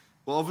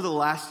Well, over the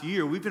last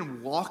year, we've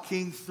been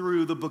walking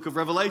through the book of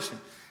Revelation.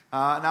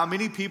 Now,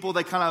 many people,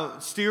 they kind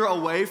of steer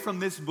away from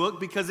this book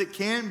because it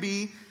can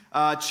be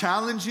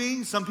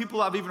challenging. Some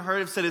people I've even heard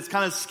have said it's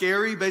kind of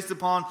scary based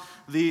upon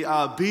the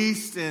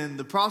beast and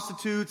the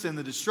prostitutes and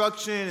the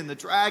destruction and the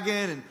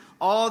dragon and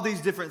all these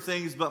different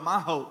things. But my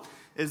hope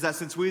is that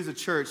since we as a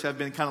church have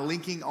been kind of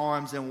linking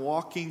arms and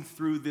walking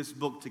through this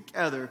book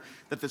together,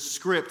 that the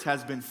script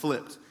has been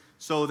flipped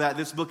so that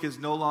this book is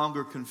no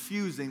longer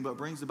confusing but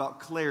brings about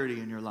clarity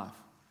in your life.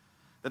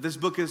 That this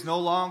book is no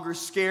longer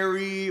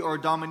scary or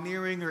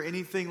domineering or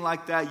anything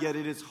like that, yet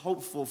it is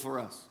hopeful for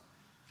us.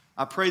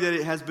 I pray that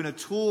it has been a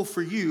tool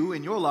for you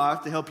in your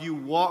life to help you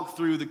walk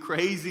through the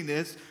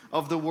craziness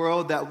of the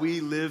world that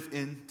we live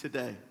in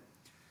today.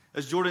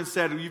 As Jordan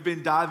said, we've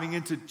been diving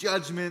into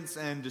judgments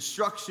and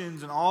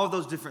destructions and all of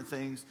those different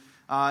things.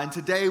 And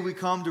today we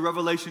come to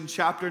Revelation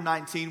chapter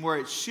 19, where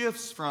it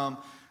shifts from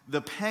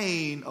the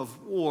pain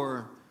of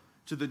war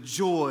to the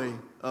joy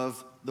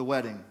of the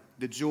wedding,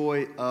 the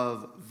joy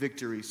of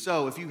victory.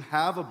 So if you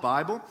have a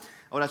Bible,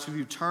 I would ask you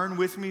to turn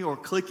with me or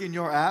click in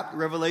your app,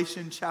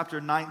 Revelation chapter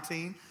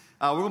 19.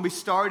 We're going to be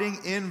starting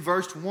in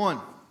verse 1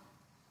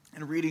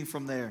 and reading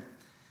from there.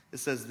 It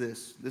says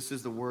this. This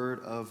is the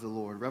word of the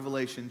Lord.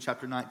 Revelation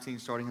chapter 19,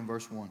 starting in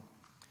verse 1.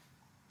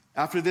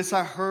 After this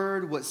I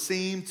heard what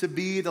seemed to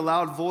be the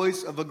loud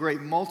voice of a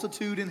great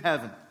multitude in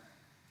heaven,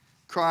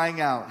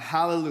 crying out,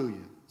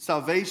 Hallelujah!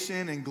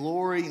 Salvation and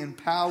glory and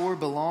power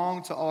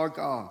belong to our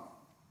God.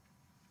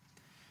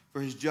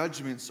 For his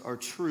judgments are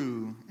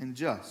true and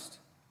just.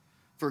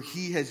 For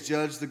he has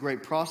judged the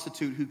great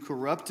prostitute who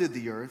corrupted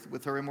the earth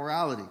with her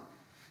immorality,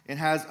 and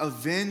has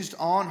avenged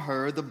on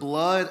her the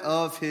blood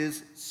of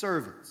his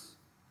servants.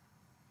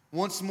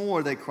 Once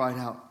more they cried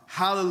out,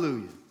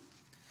 Hallelujah!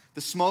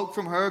 The smoke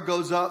from her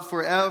goes up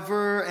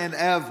forever and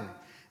ever.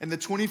 And the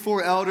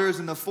 24 elders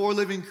and the 4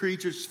 living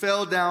creatures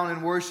fell down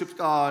and worshiped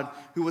God,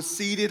 who was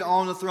seated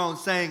on the throne,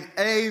 saying,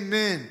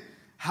 Amen,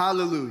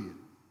 Hallelujah.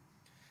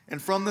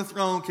 And from the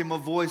throne came a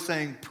voice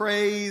saying,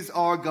 Praise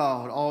our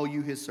God, all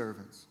you his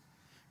servants,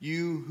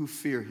 you who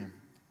fear him,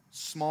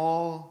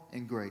 small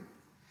and great.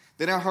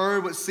 Then I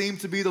heard what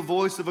seemed to be the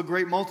voice of a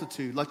great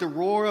multitude, like the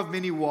roar of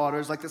many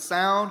waters, like the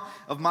sound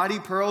of mighty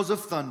pearls of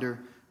thunder,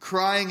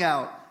 crying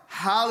out,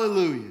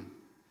 Hallelujah!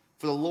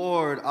 For the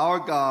Lord our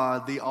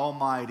God, the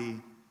Almighty,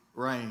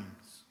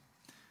 reigns.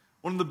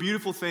 One of the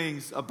beautiful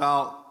things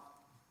about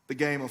the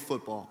game of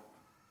football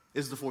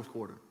is the fourth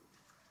quarter.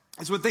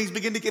 It's when things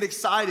begin to get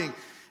exciting.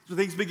 So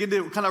things begin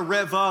to kind of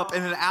rev up,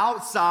 and an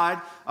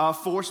outside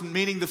force,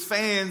 meaning the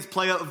fans,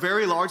 play a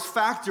very large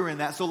factor in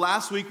that. So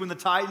last week when the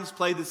Titans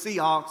played the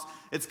Seahawks,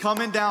 it's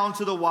coming down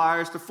to the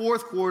wires, the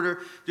fourth quarter,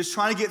 just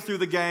trying to get through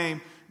the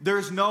game.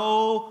 There's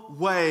no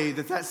way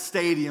that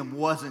stadium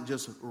wasn't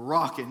just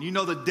rocking. You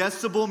know, the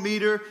decibel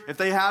meter, if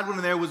they had one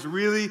in there, was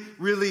really,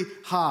 really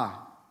high.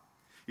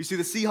 You see,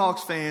 the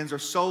Seahawks fans are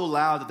so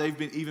loud that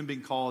they've even been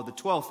called the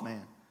 12th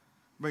man.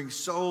 Brings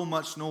so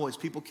much noise.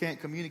 People can't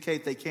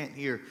communicate. They can't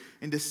hear.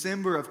 In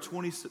December of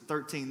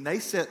 2013, they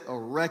set a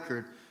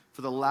record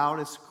for the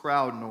loudest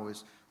crowd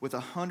noise with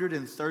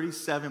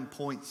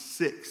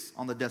 137.6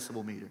 on the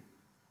decibel meter.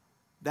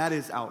 That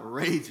is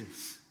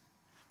outrageous.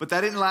 But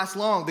that didn't last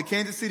long. The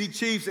Kansas City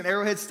Chiefs in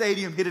Arrowhead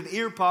Stadium hit an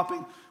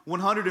ear-popping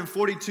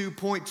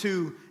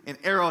 142.2 in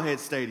Arrowhead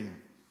Stadium.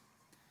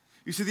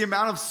 You see the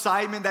amount of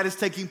excitement that is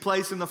taking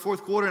place in the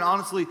fourth quarter, and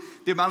honestly,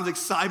 the amount of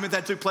excitement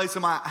that took place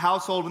in my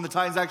household when the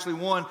Titans actually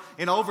won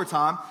in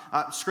overtime.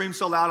 I screamed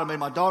so loud I made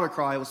my daughter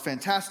cry. It was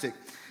fantastic.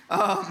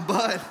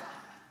 But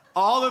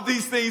all of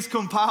these things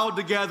compiled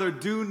together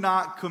do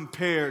not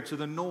compare to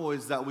the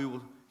noise that we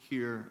will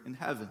hear in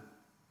heaven.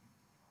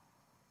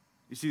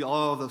 You see,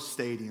 all of those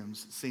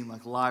stadiums seem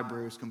like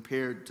libraries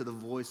compared to the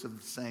voice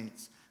of the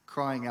saints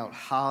crying out,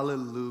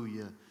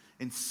 Hallelujah,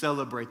 and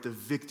celebrate the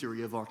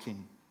victory of our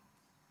King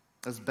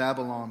as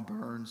Babylon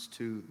burns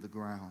to the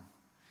ground.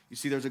 You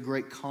see, there's a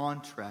great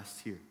contrast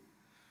here.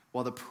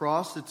 While the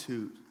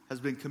prostitute has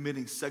been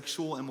committing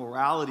sexual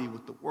immorality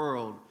with the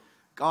world,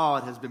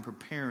 God has been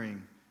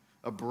preparing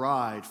a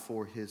bride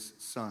for his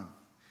son.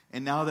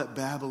 And now that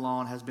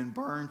Babylon has been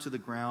burned to the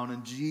ground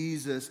and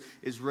Jesus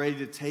is ready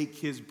to take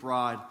his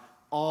bride,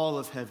 all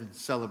of heaven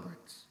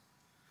celebrates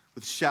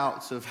with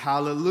shouts of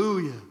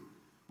hallelujah,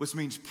 which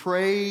means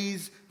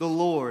praise the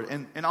Lord.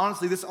 And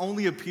honestly, this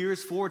only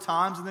appears 4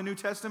 times in the New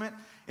Testament,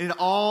 and it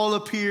all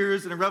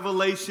appears in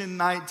Revelation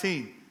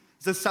 19. It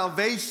says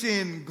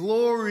salvation,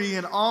 glory,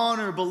 and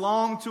honor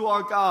belong to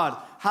our God.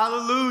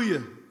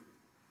 Hallelujah.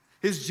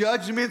 His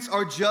judgments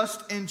are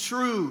just and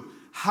true.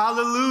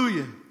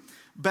 Hallelujah.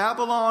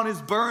 Babylon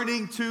is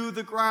burning to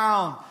the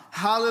ground.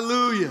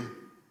 Hallelujah.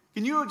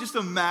 Can you just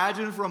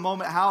imagine for a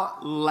moment how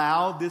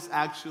loud this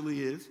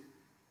actually is?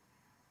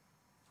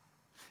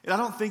 And I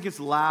don't think it's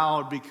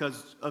loud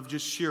because of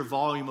just sheer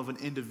volume of an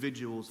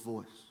individual's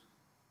voice.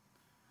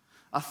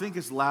 I think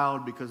it's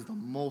loud because of the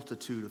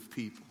multitude of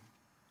people.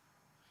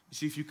 You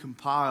see, if you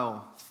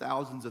compile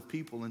thousands of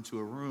people into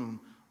a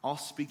room, all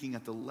speaking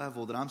at the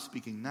level that I'm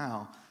speaking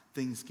now,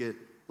 things get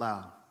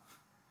loud.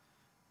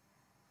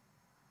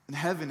 And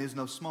heaven is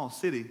no small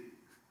city.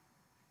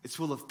 It's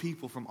full of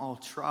people from all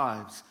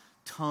tribes,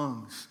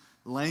 tongues,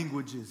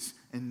 languages,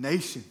 and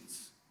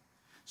nations.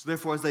 So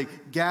therefore, as they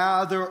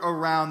gather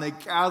around, they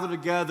gather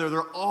together,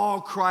 they're all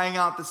crying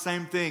out the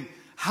same thing.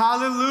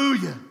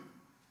 Hallelujah!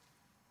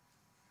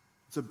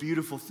 It's a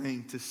beautiful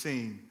thing to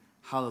sing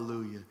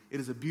hallelujah. It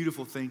is a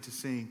beautiful thing to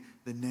sing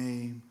the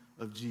name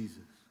of Jesus.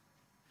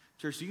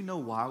 Church, do you know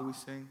why we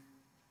sing?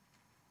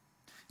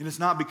 And it's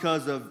not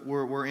because of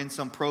we're in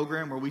some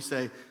program where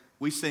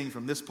we sing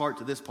from this part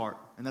to this part,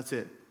 and that's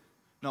it.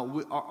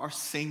 No, our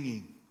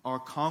singing, our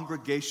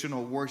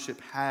congregational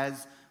worship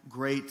has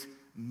great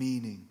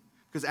meaning.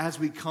 Because as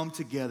we come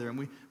together and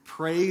we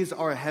praise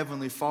our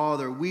Heavenly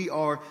Father, we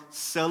are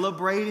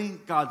celebrating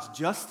God's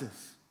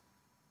justice.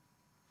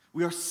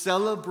 We are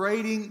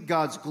celebrating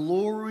God's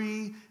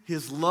glory,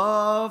 His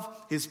love,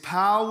 His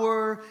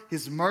power,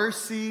 His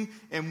mercy,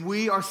 and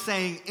we are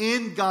saying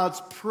in God's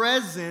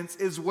presence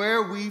is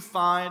where we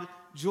find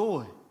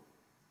joy,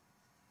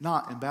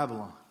 not in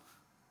Babylon.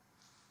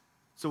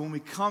 So when we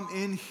come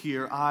in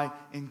here, I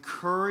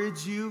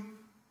encourage you,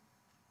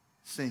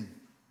 sing.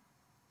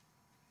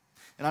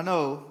 And I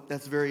know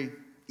that's very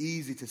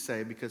easy to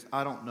say because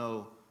I don't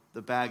know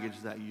the baggage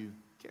that you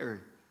carry.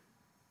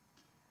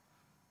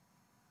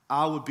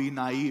 I would be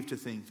naive to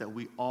think that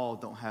we all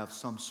don't have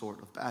some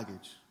sort of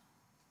baggage.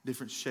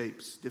 Different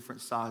shapes,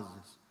 different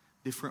sizes,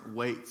 different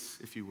weights,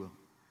 if you will.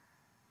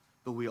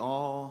 But we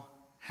all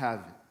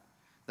have it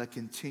that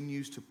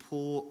continues to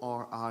pull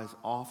our eyes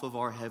off of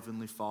our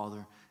Heavenly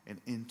Father and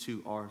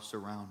into our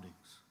surroundings.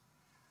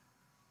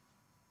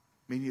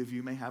 Many of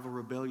you may have a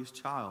rebellious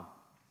child.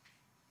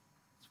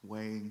 It's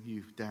weighing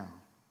you down.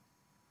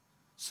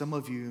 Some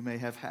of you may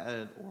have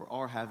had or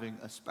are having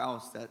a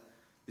spouse that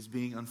is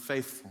being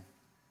unfaithful.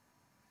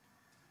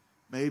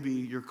 Maybe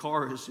your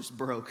car is just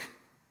broke.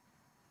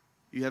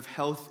 You have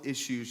health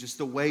issues, just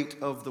the weight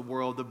of the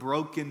world, the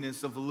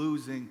brokenness of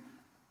losing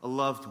a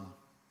loved one.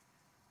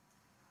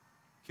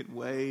 It can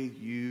weigh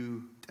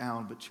you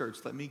down. But church,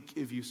 let me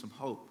give you some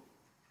hope.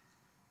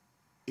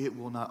 It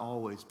will not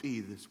always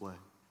be this way.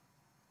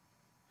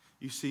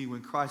 You see, when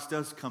Christ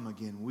does come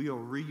again, we are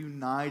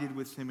reunited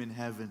with Him in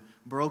heaven.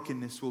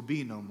 Brokenness will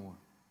be no more.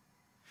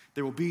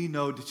 There will be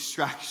no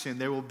distraction.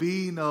 There will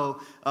be no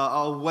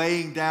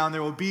weighing down.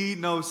 There will be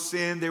no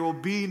sin. There will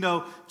be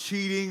no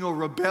cheating or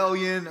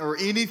rebellion or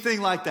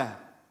anything like that.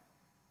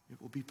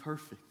 It will be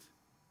perfect.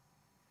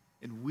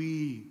 And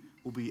we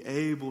will be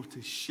able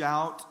to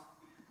shout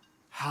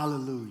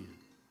hallelujah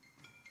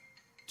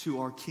to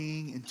our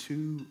King and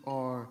to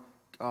our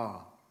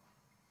God.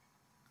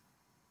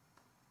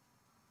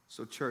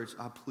 So church,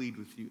 I plead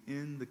with you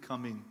in the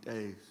coming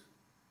days,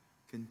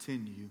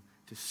 continue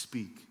to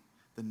speak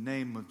the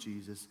name of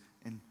Jesus,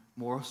 and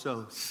more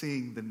so,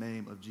 sing the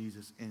name of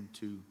Jesus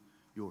into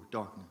your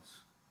darkness.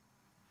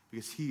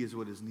 Because He is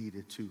what is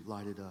needed to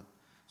light it up.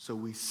 So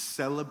we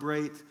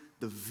celebrate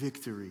the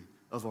victory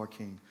of our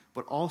King,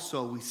 but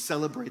also we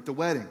celebrate the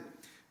wedding.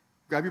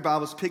 Grab your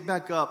Bibles, pick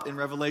back up in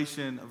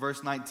Revelation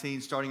verse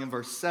 19, starting in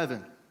verse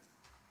 7.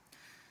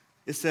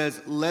 It says,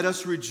 "Let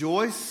us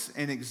rejoice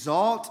and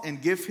exalt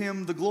and give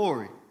Him the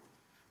glory.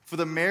 For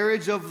the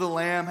marriage of the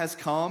Lamb has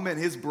come, and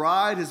His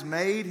bride has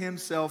made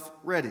herself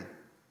ready."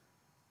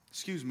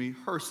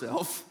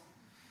 Herself.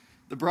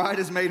 The bride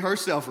has made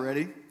herself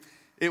ready.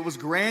 It was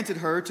granted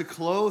her to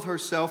clothe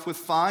herself with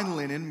fine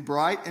linen,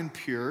 bright and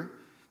pure.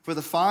 For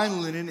the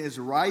fine linen is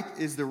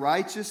the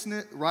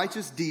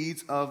righteous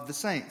deeds of the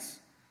saints.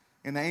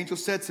 And the angel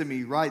said to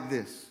me, "Write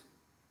this: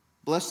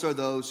 Blessed are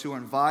those who are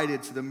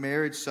invited to the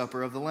marriage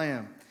supper of the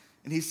Lamb."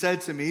 And he said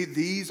to me,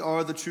 "These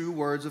are the true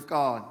words of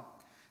God."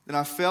 Then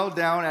I fell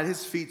down at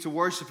His feet to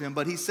worship Him.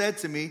 But He said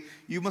to me,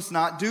 "You must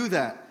not do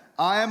that.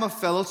 I am a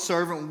fellow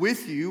servant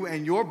with you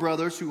and your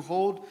brothers who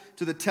hold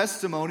to the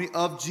testimony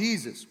of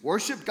Jesus.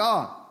 Worship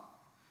God.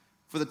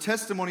 For the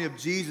testimony of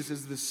Jesus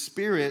is the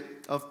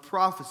spirit of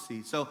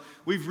prophecy." So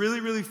we've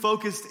really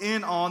focused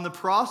in on the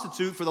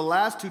prostitute for the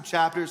last two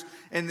chapters,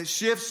 and it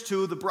shifts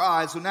to the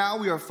bride. So now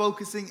we are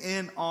focusing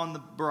in on the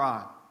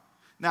bride.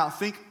 Now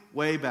think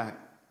way back.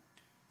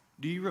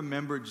 Do you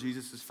remember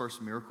Jesus' first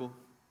miracle?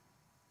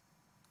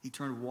 He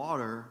turned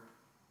water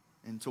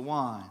into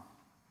wine.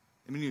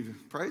 I mean,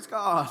 praise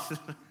God.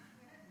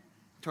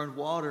 Turned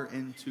water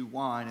into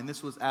wine, and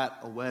this was at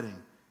a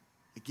wedding.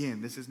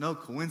 Again, this is no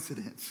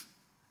coincidence.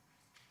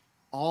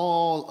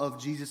 All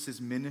of Jesus'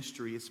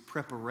 ministry is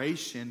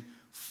preparation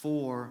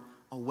for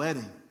a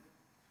wedding.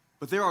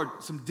 But there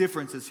are some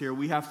differences here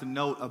we have to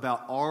note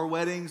about our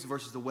weddings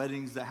versus the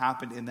weddings that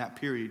happened in that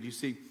period. You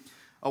see,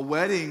 a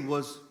wedding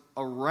was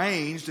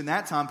arranged in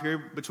that time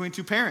period between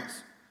two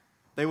parents.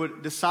 They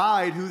would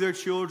decide who their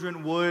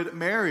children would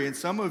marry. And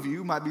some of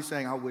you might be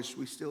saying, "I wish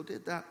we still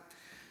did that."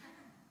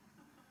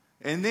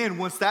 And then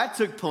once that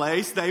took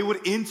place, they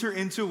would enter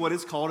into what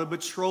is called a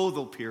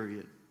betrothal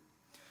period.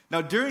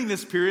 Now, during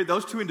this period,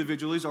 those two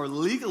individuals are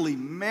legally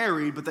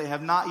married, but they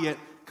have not yet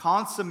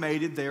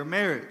consummated their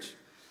marriage.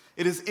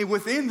 It is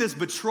within this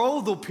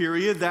betrothal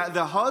period that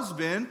the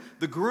husband,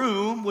 the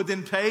groom, would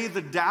then pay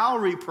the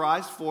dowry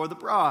price for the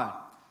bride.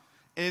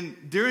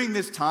 And during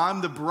this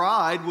time, the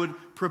bride would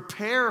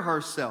prepare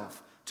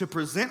herself to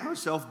present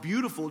herself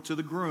beautiful to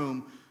the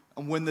groom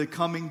when the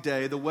coming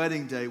day, the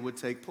wedding day, would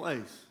take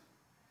place.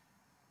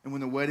 And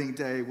when the wedding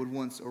day would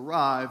once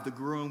arrive, the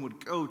groom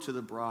would go to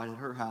the bride at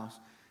her house,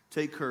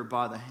 take her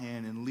by the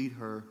hand, and lead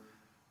her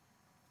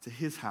to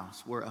his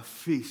house where a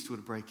feast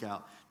would break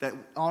out that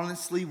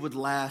honestly would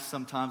last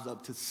sometimes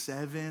up to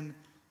 7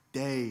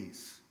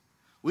 days.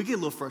 We get a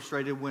little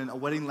frustrated when a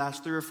wedding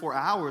lasts 3 or 4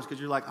 hours because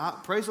you're like,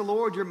 praise the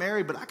Lord, you're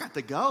married, but I got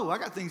to go. I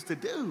got things to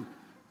do.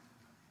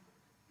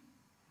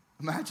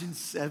 Imagine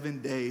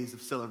 7 days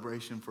of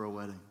celebration for a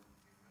wedding.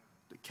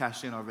 To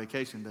cash in our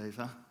vacation days,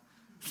 huh?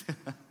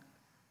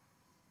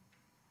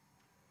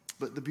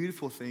 But the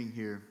beautiful thing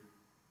here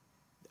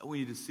that we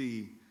need to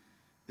see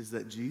is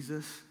that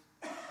Jesus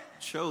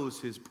chose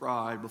his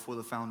bride before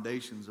the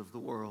foundations of the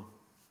world.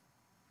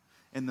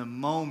 And the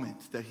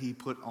moment that he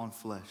put on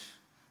flesh,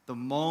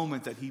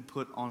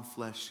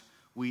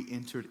 we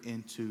entered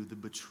into the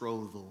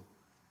betrothal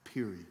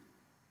period.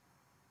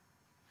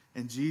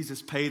 And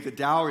Jesus paid the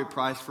dowry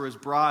price for his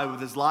bride with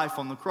his life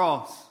on the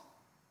cross.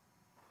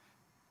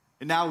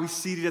 And now he's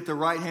seated at the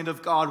right hand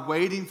of God,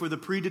 waiting for the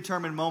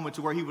predetermined moment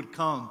to where he would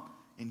come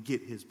and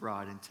get his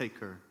bride and take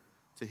her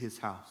to his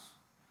house,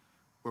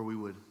 where we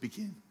would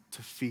begin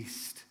to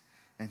feast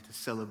and to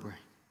celebrate,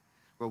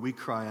 where we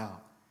cry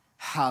out,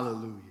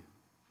 hallelujah.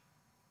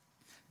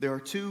 There are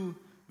two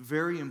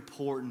very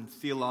important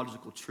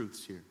theological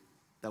truths here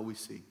that we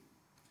see: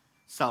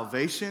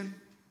 salvation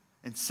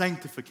and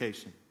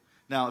sanctification.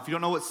 Now, if you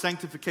don't know what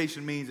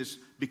sanctification means, it's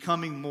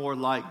becoming more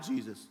like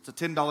Jesus. It's a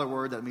 $10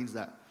 word that means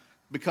that.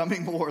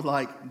 Becoming more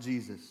like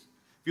Jesus.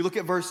 If you look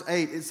at verse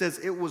 8, it says,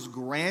 it was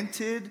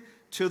granted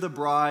to the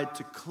bride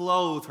to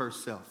clothe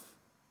herself.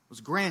 It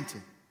was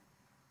granted.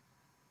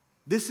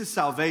 This is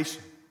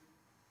salvation.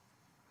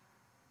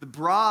 The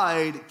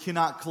bride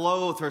cannot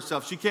clothe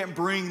herself. She can't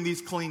bring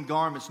these clean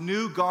garments.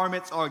 New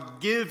garments are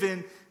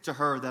given to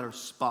her that are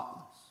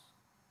spotless.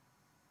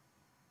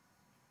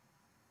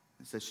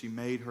 It says she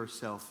made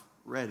herself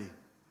ready.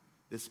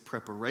 This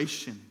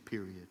preparation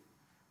period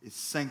is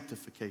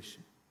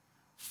sanctification.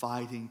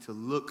 Fighting to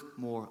look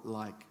more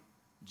like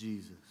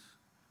Jesus.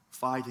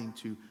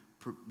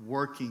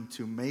 Working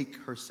to make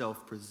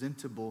herself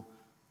presentable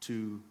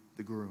to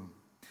the groom.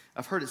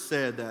 I've heard it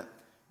said that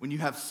when you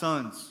have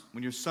sons,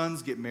 when your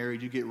sons get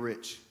married, you get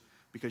rich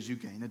because you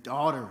gain a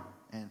daughter.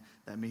 And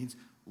that means,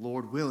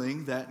 Lord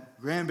willing,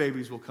 that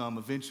grandbabies will come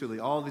eventually,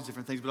 all these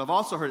different things. But I've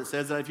also heard it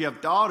says that if you have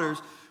daughters,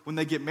 when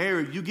they get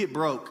married, you get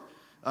broke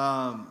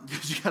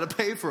because you got to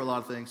pay for a lot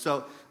of things.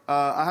 So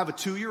I have a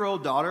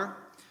 2-year-old daughter.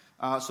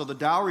 So the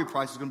dowry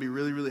price is going to be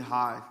really, really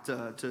high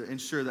to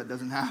ensure that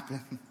doesn't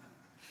happen.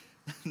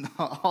 No,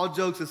 all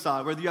jokes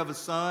aside, whether you have a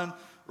son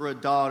or a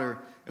daughter,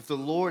 if the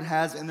Lord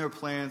has in their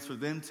plans for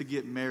them to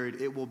get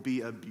married, it will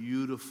be a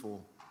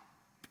beautiful,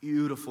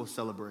 beautiful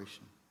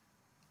celebration.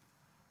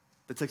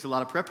 That takes a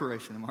lot of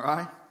preparation, am I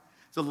right?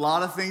 It's a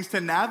lot of things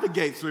to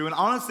navigate through, and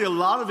honestly, a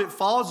lot of it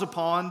falls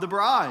upon the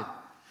bride.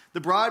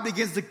 The bride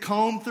begins to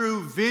comb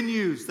through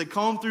venues, they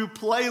comb through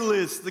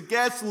playlists, the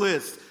guest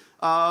list,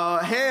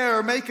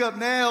 hair, makeup,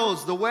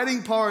 nails, the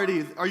wedding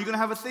party. Are you going to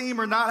have a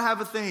theme or not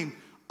have a theme?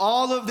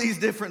 All of these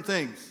different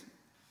things.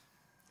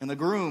 And the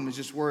groom is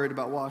just worried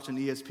about watching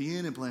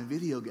ESPN and playing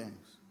video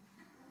games.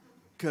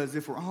 Because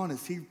if we're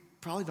honest, he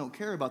probably don't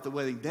care about the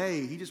wedding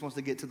day. He just wants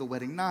to get to the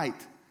wedding night.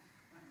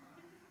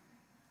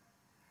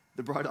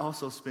 The bride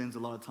also spends a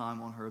lot of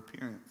time on her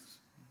appearance.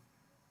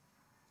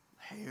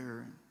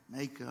 Hair and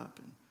makeup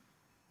and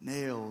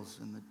nails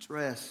and the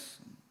dress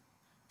and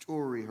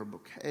jewelry, her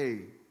bouquet,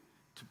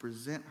 to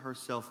present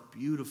herself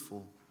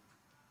beautiful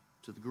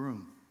to the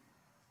groom.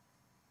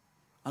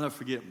 I'll never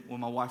forget when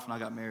my wife and I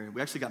got married.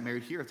 We actually got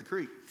married here at the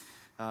creek.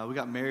 We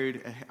got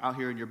married out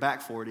here in your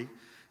back 40.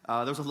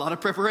 There was a lot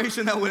of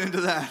preparation that went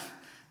into that.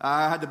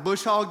 I had to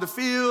bush hog the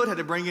field, had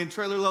to bring in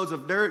trailer loads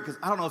of dirt, because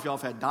I don't know if y'all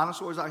have had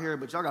dinosaurs out here,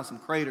 but y'all got some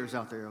craters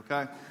out there,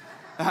 okay?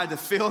 I had to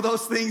fill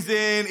those things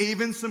in,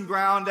 even some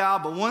ground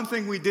out. But one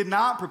thing we did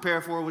not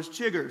prepare for was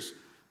chiggers.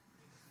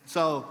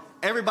 So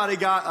everybody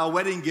got a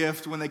wedding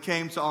gift when they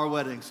came to our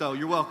wedding. So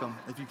you're welcome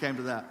if you came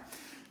to that.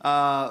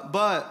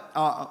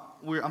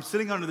 I'm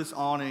sitting under this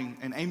awning,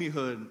 and Amy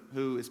Hood,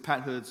 who is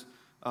Pat Hood's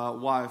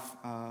wife,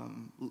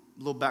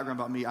 little background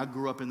about me, I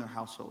grew up in their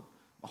household.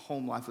 My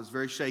home life was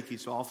very shaky,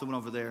 so I often went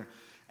over there.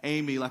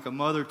 Amy, like a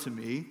mother to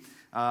me,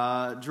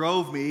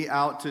 drove me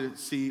out to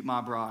see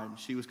my bride.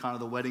 She was kind of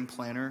the wedding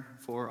planner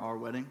for our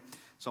wedding.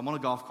 So I'm on a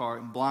golf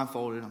cart, and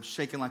blindfolded, I'm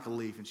shaking like a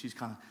leaf, and she's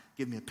kind of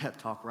giving me a pep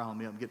talk around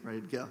me. I'm getting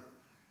ready to go.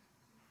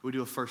 We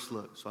do a first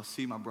look. So I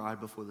see my bride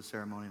before the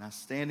ceremony, and I'm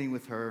standing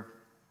with her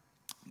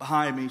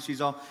behind me. She's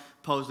all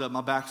posed up.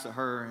 My back's to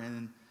her,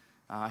 and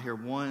I hear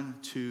 1,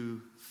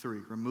 2, 3.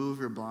 Remove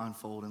your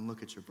blindfold and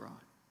look at your bride.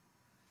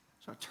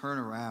 So I turn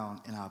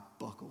around, and I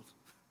buckled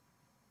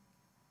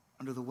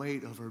under the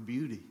weight of her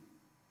beauty.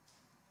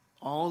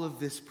 All of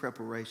this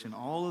preparation,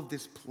 all of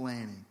this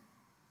planning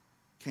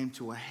came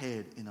to a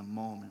head in a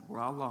moment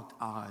where I locked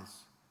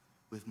eyes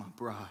with my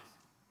bride.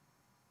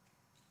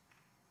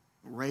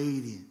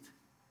 Radiant.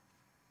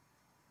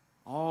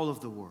 All of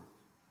the work,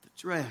 the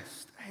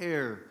dress, the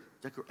hair,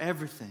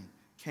 everything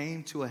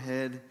came to a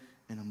head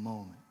in a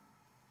moment.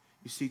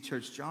 You see,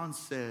 church, John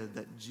said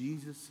that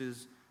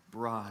Jesus'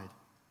 bride,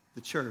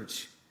 the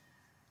church,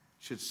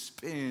 should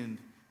spend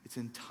its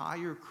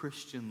entire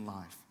Christian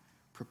life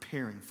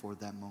preparing for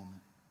that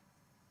moment.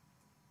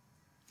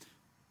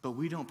 But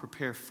we don't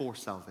prepare for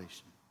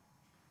salvation.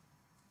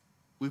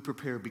 We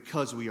prepare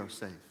because we are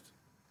saved.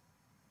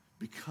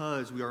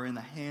 Because we are in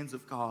the hands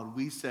of God,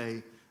 we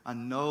say, I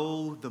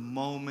know the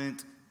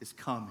moment is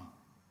coming.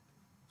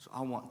 So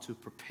I want to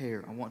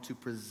prepare. I want to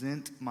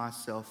present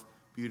myself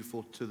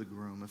beautiful to the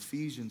groom.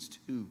 Ephesians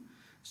 2,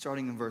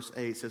 starting in verse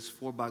 8, says,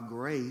 For by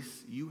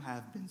grace you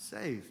have been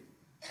saved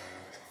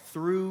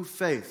through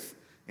faith.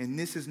 And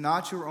this is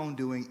not your own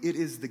doing. It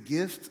is the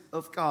gift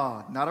of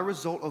God, not a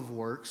result of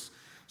works,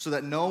 so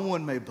that no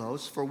one may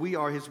boast. For we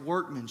are his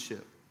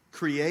workmanship,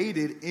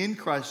 created in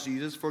Christ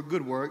Jesus for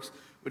good works,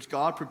 which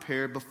God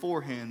prepared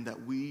beforehand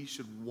that we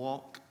should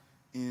walk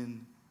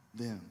in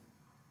them.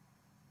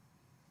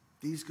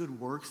 These good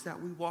works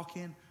that we walk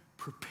in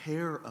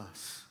prepare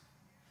us.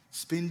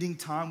 Spending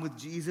time with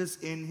Jesus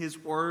in his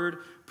word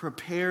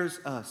prepares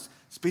us.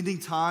 Spending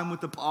time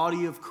with the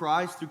body of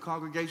Christ through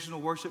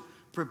congregational worship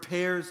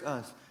prepares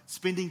us.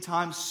 Spending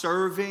time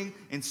serving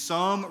in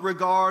some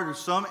regard or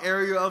some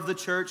area of the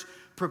church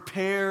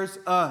prepares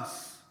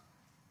us.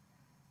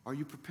 Are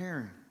you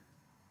preparing?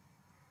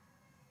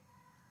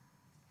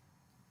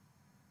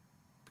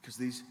 Because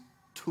these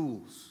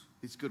tools,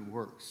 these good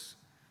works,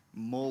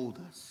 mold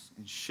us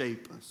and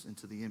shape us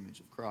into the image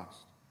of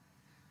Christ.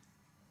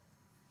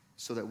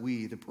 So that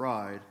we, the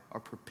bride, are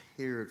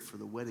prepared for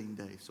the wedding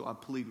day. So I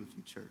plead with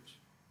you, church,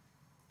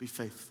 be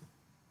faithful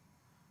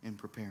in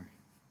preparing.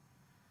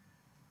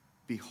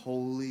 Be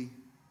holy,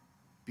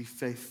 be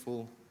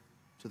faithful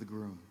to the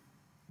groom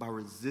by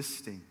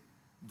resisting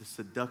the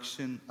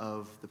seduction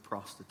of the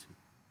prostitute.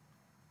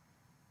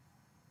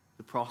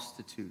 The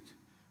prostitute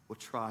will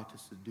try to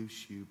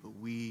seduce you, but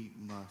we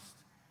must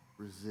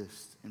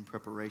resist in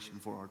preparation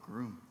for our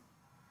groom.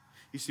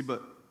 You see,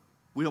 but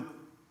we don't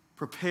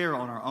prepare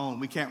on our own.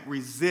 We can't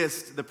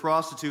resist the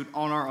prostitute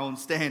on our own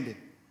standing.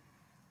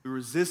 We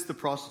resist the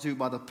prostitute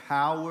by the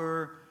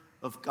power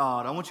of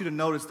God. I want you to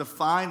notice the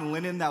fine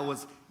linen that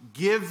was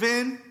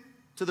given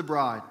to the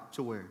bride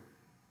to wear.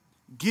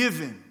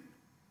 Given.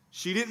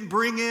 She didn't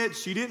bring it.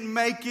 She didn't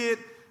make it.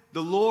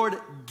 The Lord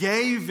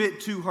gave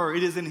it to her.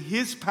 It is in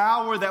his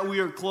power that we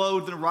are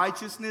clothed in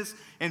righteousness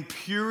and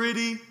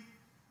purity.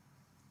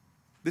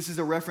 This is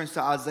a reference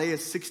to Isaiah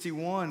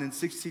 61 and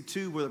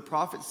 62 where the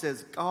prophet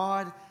says,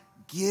 God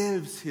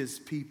gives his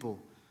people,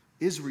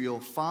 Israel,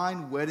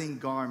 fine wedding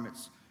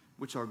garments,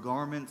 which are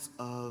garments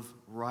of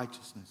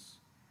righteousness.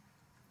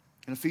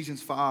 In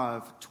Ephesians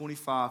 5,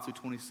 25 through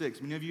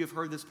 26, many of you have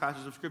heard this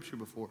passage of Scripture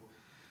before.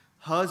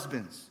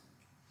 Husbands,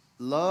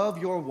 love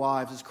your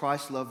wives as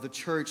Christ loved the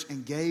church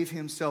and gave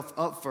himself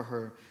up for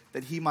her,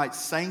 that he might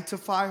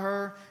sanctify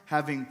her,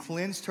 having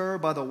cleansed her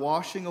by the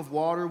washing of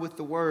water with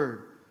the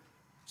word,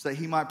 so that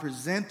he might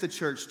present the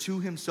church to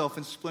himself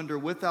in splendor,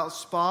 without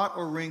spot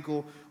or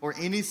wrinkle or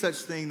any such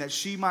thing, that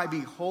she might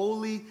be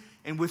holy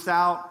and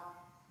without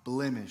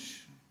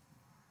blemish.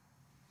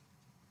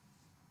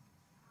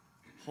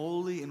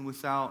 Holy and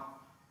without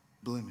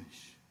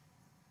blemish.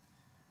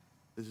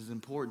 This is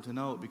important to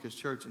note because,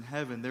 church, in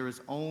heaven there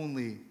is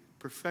only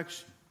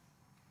perfection.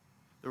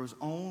 There is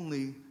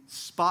only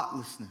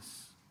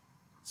spotlessness.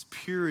 It's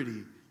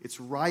purity. It's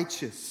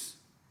righteous.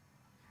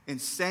 And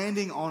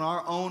standing on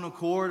our own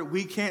accord,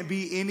 we can't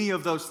be any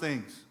of those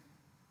things.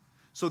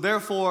 So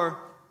therefore,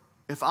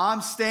 if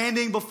I'm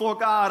standing before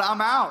God, I'm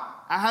out.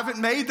 I haven't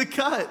made the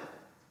cut.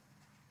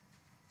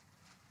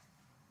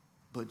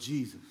 But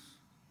Jesus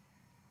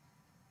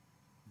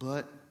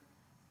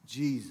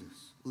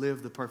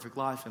lived the perfect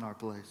life in our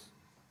place.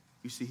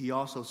 You see, he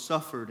also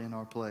suffered in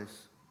our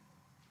place.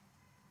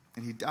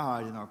 And he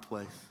died in our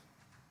place.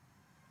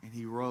 And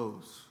he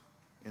rose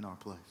in our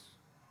place,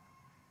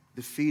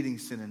 defeating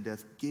sin and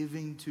death,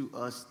 giving to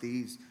us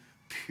these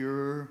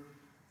pure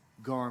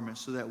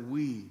garments so that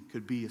we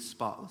could be a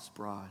spotless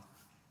bride.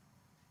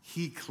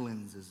 He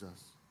cleanses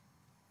us.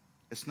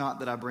 It's not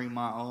that I bring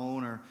my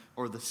own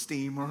or the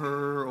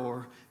steamer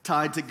or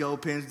Tide to Go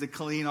pens to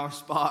clean our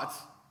spots.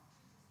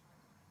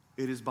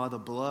 It is by the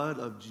blood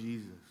of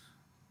Jesus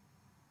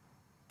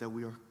that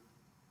we are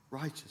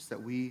righteous,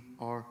 that we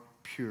are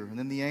pure. And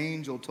then the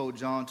angel told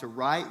John to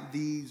write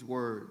these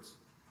words: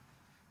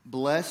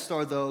 Blessed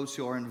are those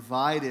who are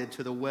invited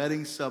to the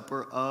wedding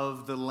supper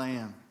of the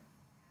Lamb.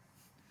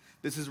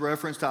 This is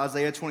reference to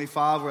Isaiah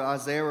 25, where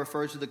Isaiah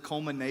refers to the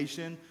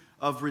culmination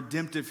of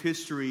redemptive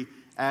history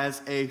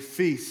as a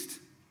feast.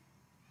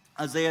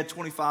 Isaiah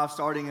 25,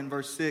 starting in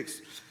verse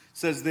 6,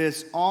 says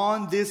this: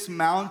 On this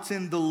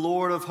mountain the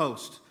Lord of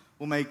hosts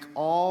will make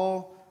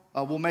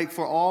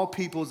for all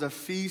peoples a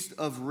feast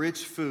of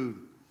rich food.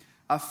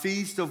 a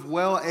feast of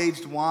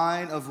well-aged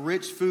wine, of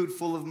rich food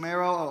full of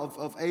marrow,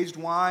 of aged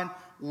wine,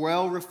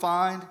 well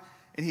refined.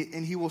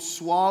 And he will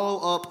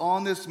swallow up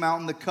on this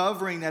mountain the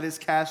covering that is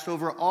cast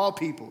over all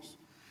peoples,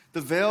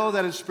 the veil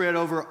that is spread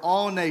over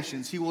all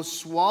nations. He will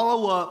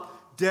swallow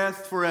up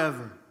death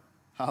forever.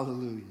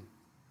 Hallelujah.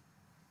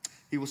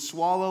 He will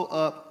swallow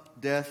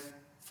up death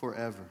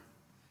forever.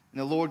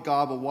 And the Lord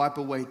God will wipe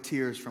away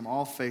tears from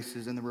all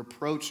faces, and the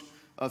reproach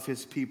of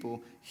his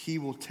people he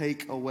will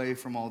take away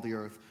from all the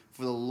earth.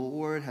 For the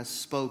Lord has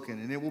spoken,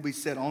 and it will be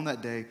said on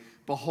that day,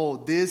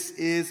 behold, this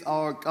is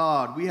our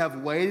God. We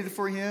have waited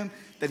for him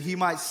that he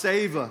might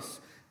save us.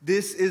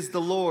 This is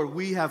the Lord.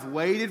 We have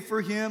waited for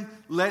him.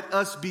 Let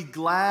us be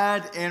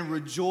glad and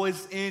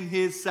rejoice in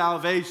his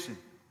salvation.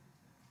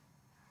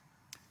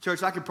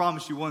 Church, I can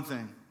promise you one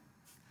thing.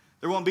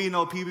 There won't be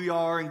no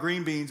PBR and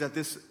green beans at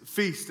this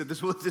feast, at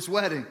this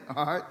wedding,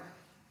 all right?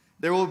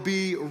 There will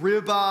be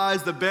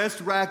ribeyes, the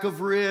best rack of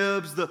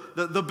ribs,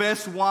 the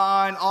best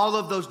wine, all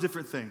of those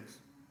different things.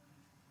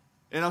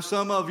 You know,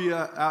 some of you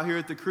out here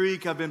at the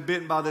creek have been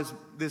bitten by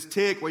this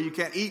tick where you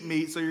can't eat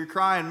meat, so you're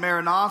crying,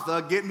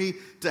 Maranatha, get me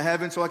to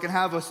heaven so I can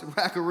have a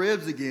rack of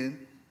ribs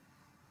again.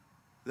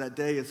 That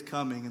day is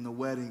coming in the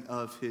wedding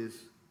of his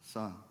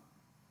son.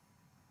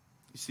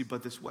 You see,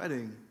 but this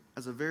wedding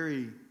has a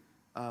very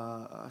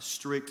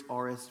strict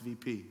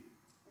RSVP.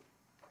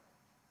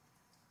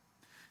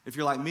 If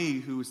you're like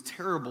me, who is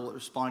terrible at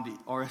responding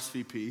to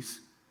RSVPs,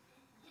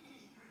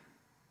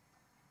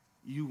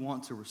 you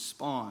want to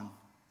respond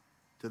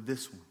to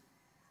this one.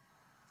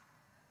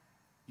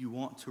 You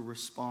want to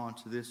respond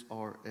to this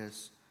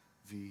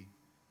RSVP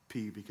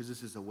because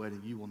this is a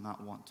wedding you will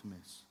not want to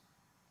miss.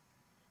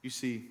 You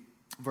see,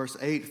 verse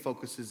 8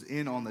 focuses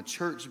in on the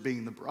church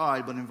being the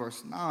bride, but in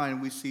verse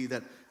 9 we see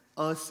that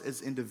us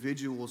as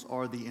individuals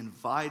are the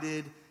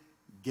invited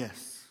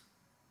guests.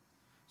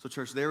 So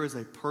church, there is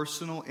a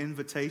personal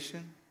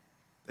invitation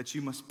that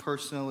you must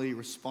personally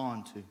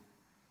respond to.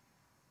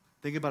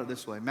 Think about it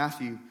this way. In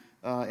Matthew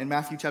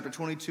chapter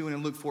 22 and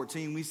in Luke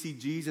 14, we see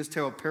Jesus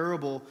tell a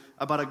parable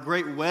about a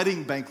great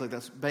wedding banquet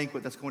that's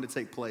going to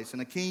take place.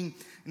 And a king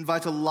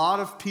invites a lot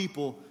of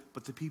people,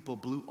 but the people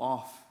blew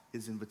off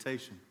his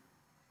invitation.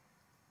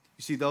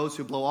 You see, those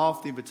who blow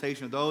off the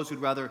invitation are those who'd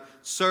rather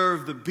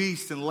serve the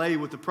beast and lay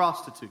with the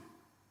prostitute.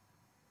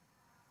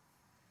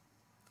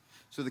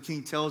 So the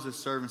king tells his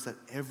servants that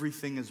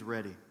everything is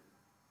ready.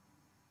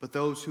 But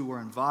those who were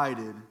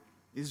invited,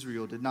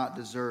 Israel, did not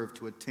deserve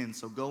to attend.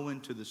 So go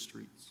into the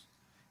streets.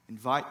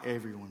 Invite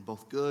everyone,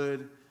 both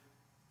good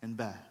and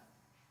bad.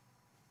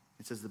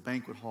 It says the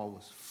banquet hall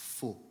was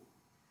full.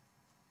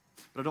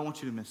 But I don't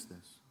want you to miss this.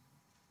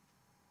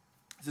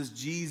 It says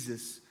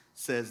Jesus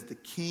says the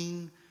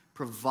king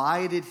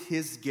provided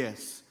his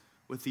guests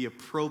with the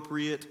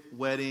appropriate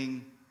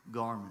wedding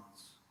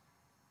garments.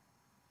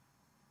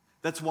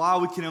 That's why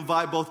we can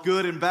invite both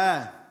good and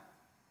bad.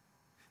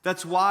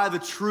 That's why the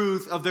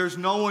truth of there's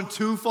no one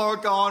too far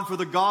gone for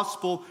the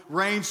gospel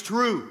reigns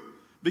true.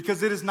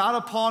 Because it is not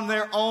upon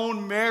their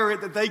own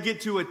merit that they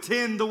get to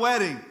attend the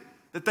wedding,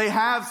 that they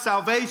have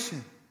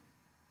salvation.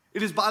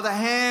 It is by the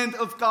hand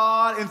of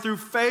God and through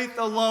faith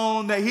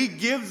alone that he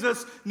gives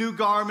us new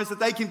garments that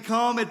they can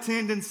come,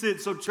 attend, and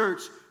sit. So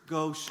church,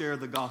 go share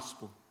the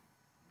gospel.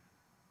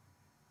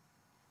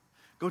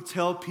 Go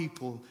tell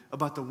people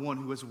about the one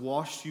who has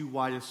washed you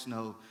white as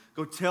snow.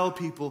 Go tell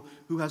people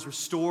who has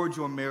restored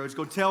your marriage.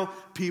 Go tell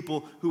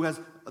people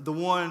about the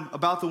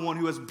one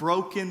who has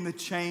broken the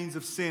chains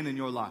of sin in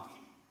your life.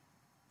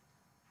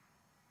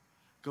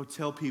 Go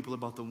tell people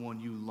about the one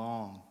you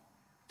long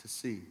to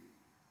see,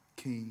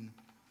 King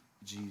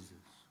Jesus.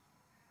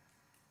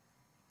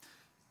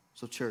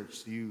 So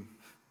church, you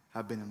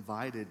have been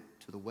invited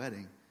to the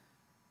wedding,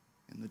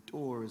 and the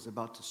door is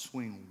about to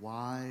swing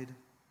wide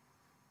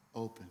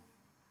open.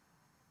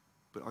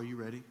 But are you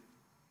ready?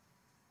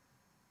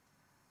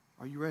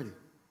 Are you ready?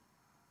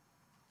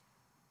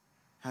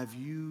 Have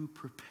you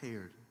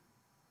prepared?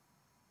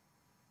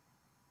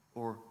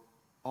 Or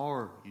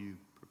are you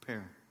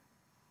preparing?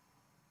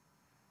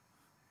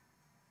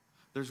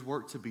 There's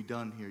work to be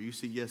done here. You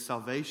see, yes,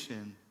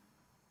 salvation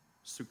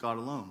is through God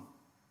alone.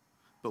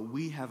 But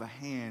we have a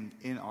hand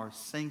in our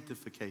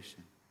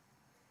sanctification.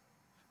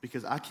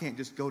 Because I can't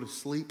just go to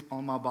sleep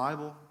on my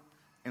Bible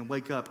and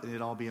wake up and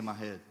it all be in my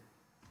head.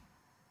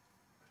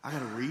 I got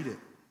to read it.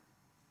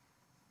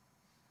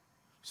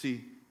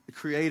 See, the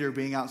Creator,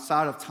 being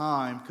outside of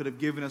time, could have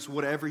given us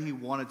whatever he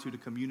wanted to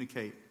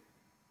communicate.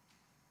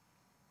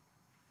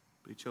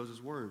 But he chose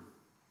his word.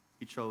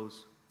 He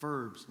chose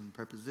verbs and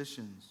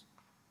prepositions,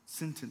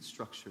 sentence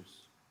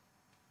structures.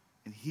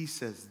 And he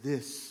says,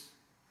 this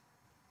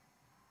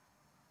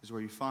is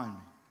where you find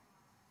me.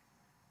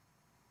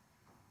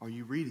 Are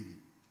you reading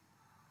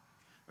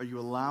it? Are you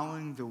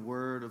allowing the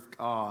word of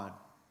God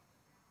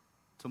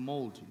to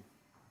mold you,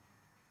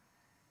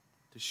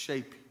 to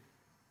shape you,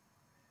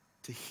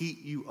 to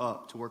heat you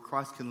up to where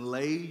Christ can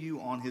lay you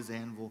on his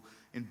anvil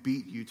and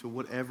beat you to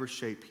whatever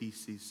shape he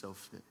sees so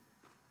fit?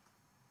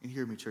 And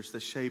hear me, church, the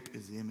shape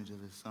is the image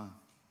of his son.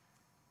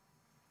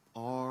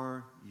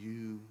 Are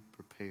you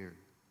prepared? prepared.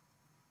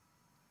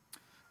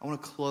 I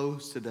want to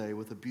close today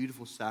with a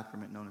beautiful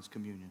sacrament known as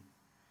communion.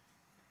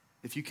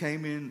 If you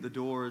came in the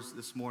doors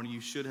this morning,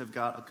 you should have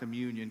got a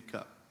communion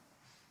cup.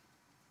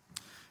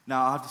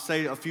 Now, I have to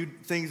say a few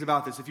things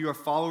about this. If you are a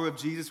follower of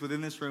Jesus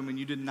within this room and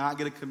you did not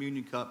get a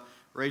communion cup,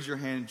 raise your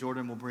hand and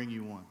Jordan will bring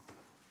you one.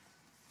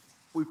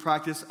 We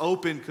practice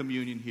open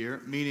communion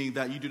here, meaning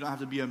that you do not have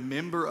to be a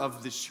member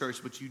of this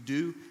church, but you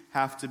do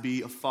have to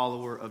be a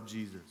follower of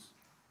Jesus.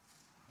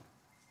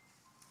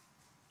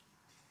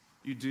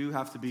 You do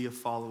have to be a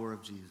follower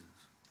of Jesus.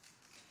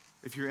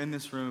 If you're in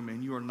this room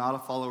and you are not a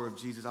follower of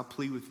Jesus, I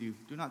plead with you,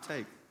 do not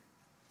take.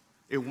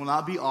 It will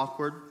not be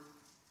awkward.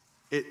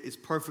 It is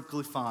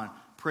perfectly fine.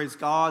 Praise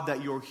God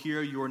that you're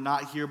here. You are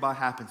not here by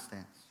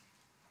happenstance.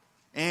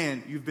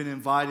 And you've been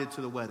invited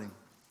to the wedding.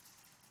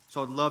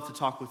 So I'd love to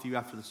talk with you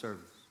after the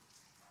service.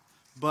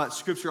 But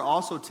Scripture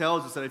also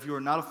tells us that if you are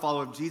not a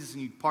follower of Jesus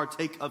and you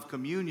partake of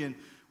communion,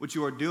 what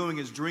you are doing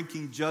is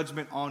drinking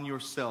judgment on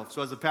yourself.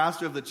 So as a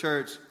pastor of the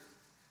church,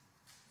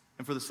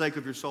 and for the sake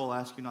of your soul, I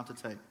ask you not to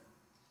take.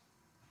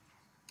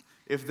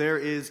 If there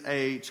is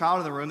a child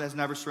in the room that's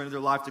never surrendered their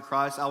life to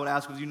Christ, I would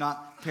ask with you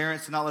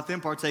parents to not let them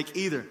partake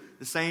either.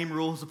 The same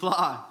rules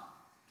apply.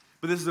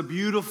 But this is a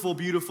beautiful,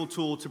 beautiful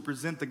tool to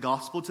present the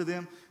gospel to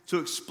them, to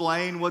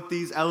explain what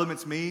these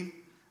elements mean.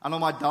 I know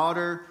my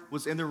daughter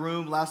was in the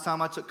room last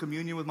time I took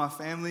communion with my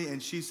family,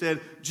 and she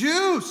said,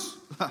 juice!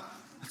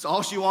 That's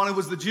all she wanted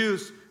was the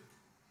juice.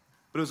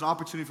 But it was an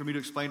opportunity for me to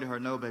explain to her,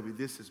 no, baby,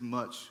 this is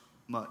much,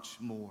 much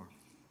more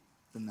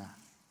than that.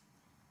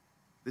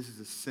 This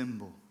is a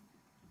symbol.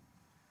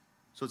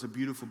 So it's a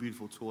beautiful,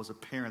 beautiful tool as a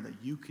parent that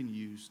you can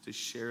use to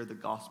share the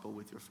gospel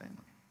with your family.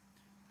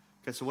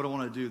 Okay, so what I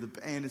want to do, the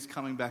band is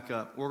coming back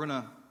up. We're going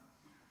to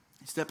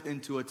step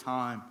into a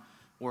time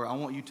where I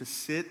want you to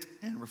sit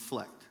and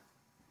reflect.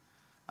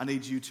 I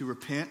need you to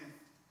repent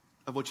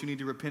of what you need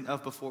to repent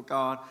of before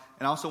God.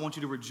 And I also want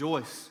you to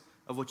rejoice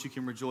of what you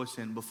can rejoice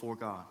in before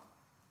God.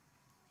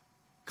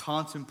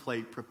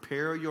 Contemplate,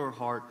 prepare your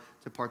heart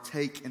to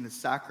partake in the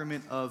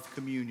sacrament of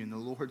communion, the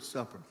Lord's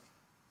Supper.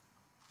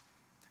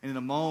 And in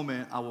a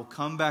moment, I will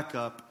come back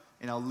up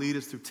and I'll lead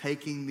us through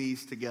taking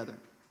these together.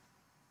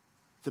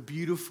 It's a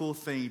beautiful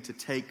thing to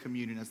take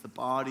communion as the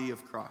body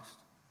of Christ.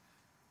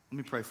 Let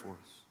me pray for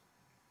us.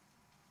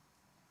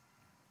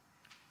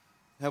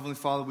 Heavenly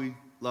Father, we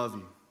love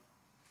you.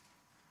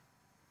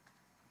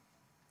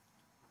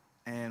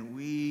 And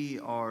we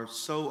are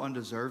so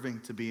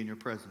undeserving to be in your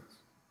presence.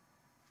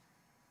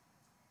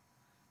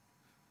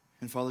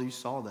 And Father, you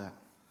saw that.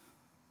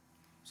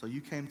 So you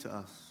came to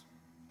us,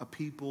 a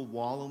people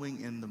wallowing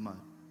in the mud.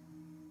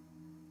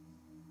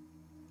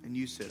 And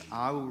you said,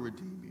 I will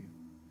redeem you.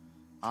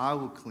 I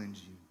will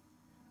cleanse you.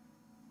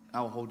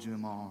 I will hold you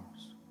in my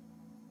arms.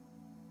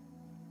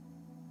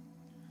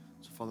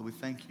 So Father, we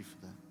thank you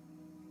for that.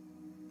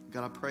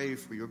 God, I pray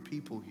for your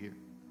people here,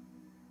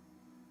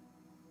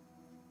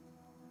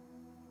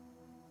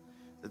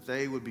 that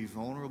they would be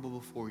vulnerable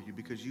before you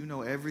because you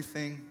know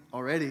everything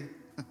already.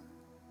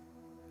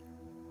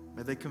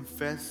 May they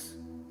confess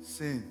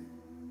sin.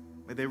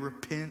 May they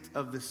repent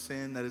of the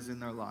sin that is in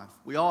their life.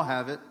 We all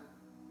have it.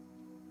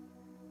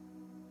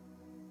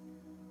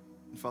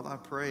 And Father, I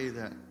pray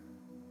that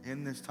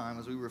in this time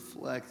as we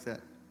reflect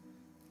that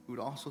we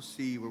would also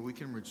see where we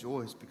can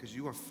rejoice because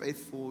you are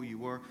faithful,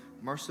 you are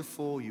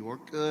merciful, you are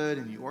good,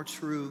 and you are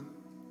true.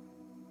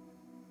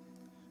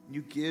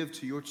 You give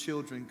to your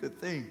children good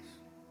things.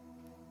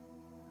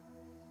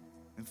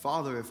 And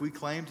Father, if we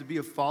claim to be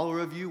a follower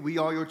of you, we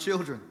are your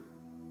children.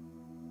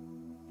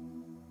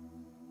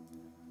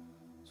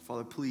 So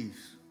Father,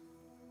 please,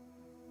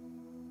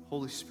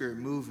 Holy Spirit,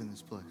 move in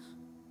this place.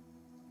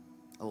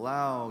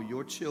 Allow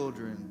your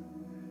children,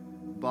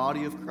 the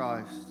body of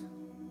Christ,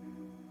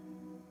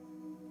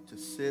 to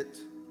sit,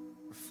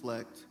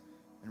 reflect,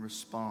 and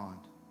respond.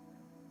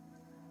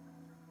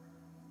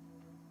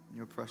 In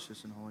your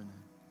precious and holy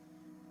name,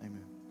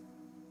 amen.